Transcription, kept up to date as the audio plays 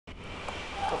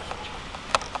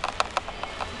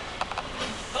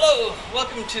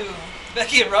welcome to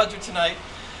Becky and Roger tonight.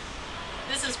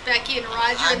 This is Becky and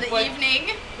Roger in the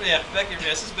evening. Yeah, Becky,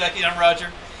 this is Becky, I'm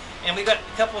Roger. And we got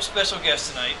a couple of special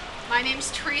guests tonight. My name's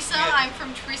Theresa. Yeah. I'm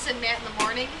from Theresa and Matt in the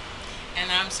Morning.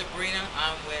 And I'm Sabrina.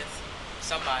 I'm with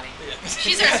somebody. Yeah.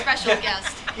 She's our special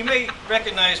guest. You may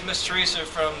recognize Miss Theresa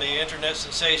from the internet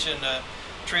sensation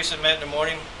Theresa and Matt in the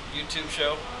Morning YouTube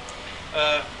show.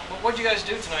 What did you guys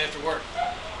do tonight after work?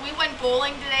 We went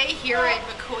bowling today here at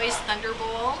McCoy's Thunder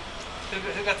Bowl.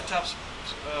 Who got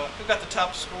the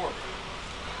top score?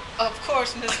 Of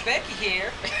course, Miss Becky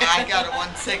here. I got a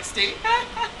 160,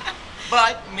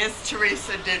 but Miss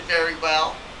Theresa did very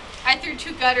well. I threw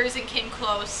 2 gutters and came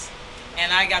close.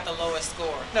 And I got the lowest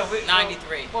score,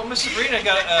 93. Well, Miss Sabrina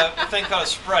got a thing called a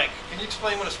sprike. Can you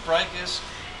explain what a sprike is?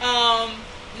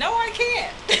 No, I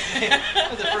can't.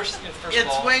 the first it's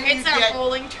ball. It's our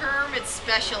bowling term. It's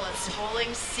special. It's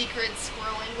bowling secret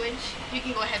squirrel language. You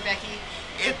can go ahead, Becky.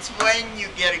 It's when you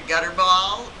get a gutter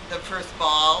ball, the first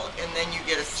ball, and then you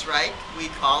get a strike. We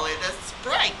call it a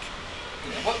sprike.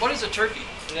 What is a turkey?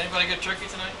 Did anybody get a turkey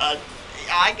tonight?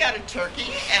 I got a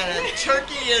turkey, and a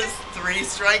turkey is 3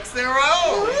 strikes in a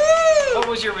row. Woo! What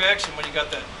was your reaction when you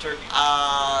got that turkey?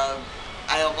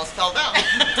 I almost fell down.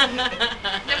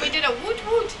 Then we did a woot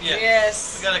woot. Yeah.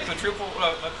 Yes. We got a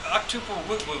octuple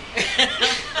woot woot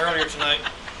earlier tonight.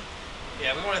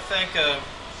 Yeah, we want to thank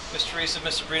Miss Theresa and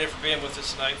Miss Sabrina for being with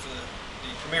us tonight for the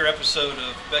premiere episode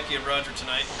of Becky and Roger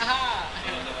tonight.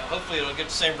 And hopefully it'll get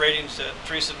the same ratings that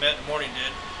Theresa and Matt in the Morning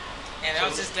did. And I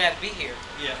was just glad to be here.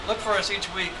 Yeah, look for us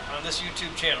each week on this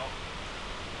YouTube channel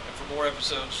and for more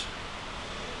episodes.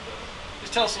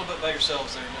 Just tell us a little bit about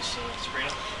yourselves there, Miss Sabrina.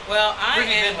 Well, Where have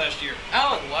you been last year?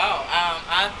 Oh, wow.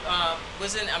 I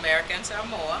was in American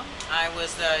Samoa. I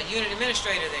was the unit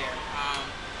administrator there.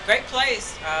 Great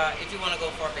place if you want to go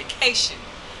for a vacation,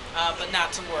 but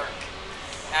not to work.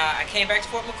 I came back to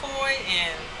Fort McCoy,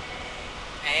 and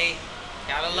hey,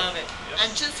 gotta love it. Yep.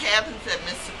 And just happens that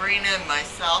Miss Sabrina and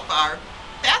myself are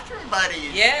bathroom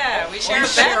buddies. Yeah, we share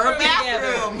a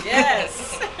bathroom.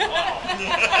 Yes.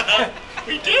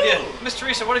 We do. Yeah. Miss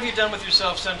Theresa, what have you done with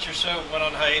yourself since your show went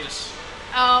on hiatus?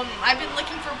 I've been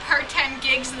looking for part-time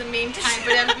gigs in the meantime,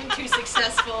 but haven't been too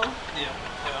successful. Yeah,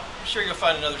 I'm sure you'll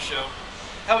find another show.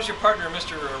 How was your partner,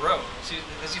 Mr. Rowe?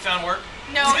 Has he found work?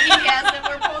 No, he hasn't.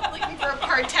 We're both looking for a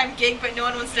part-time gig, but no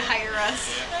one wants to hire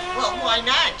us. Yeah. Well, why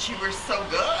not? You were so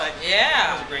good. Yeah.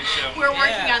 That was a great show. We're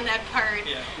working on that part.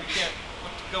 Yeah, we can't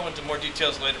go into more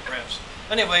details later, perhaps.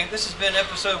 Anyway, this has been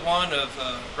episode 1 of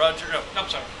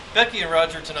Becky and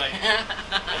Roger tonight.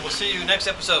 And we'll see you next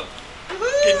episode.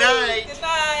 Good night. Good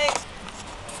night.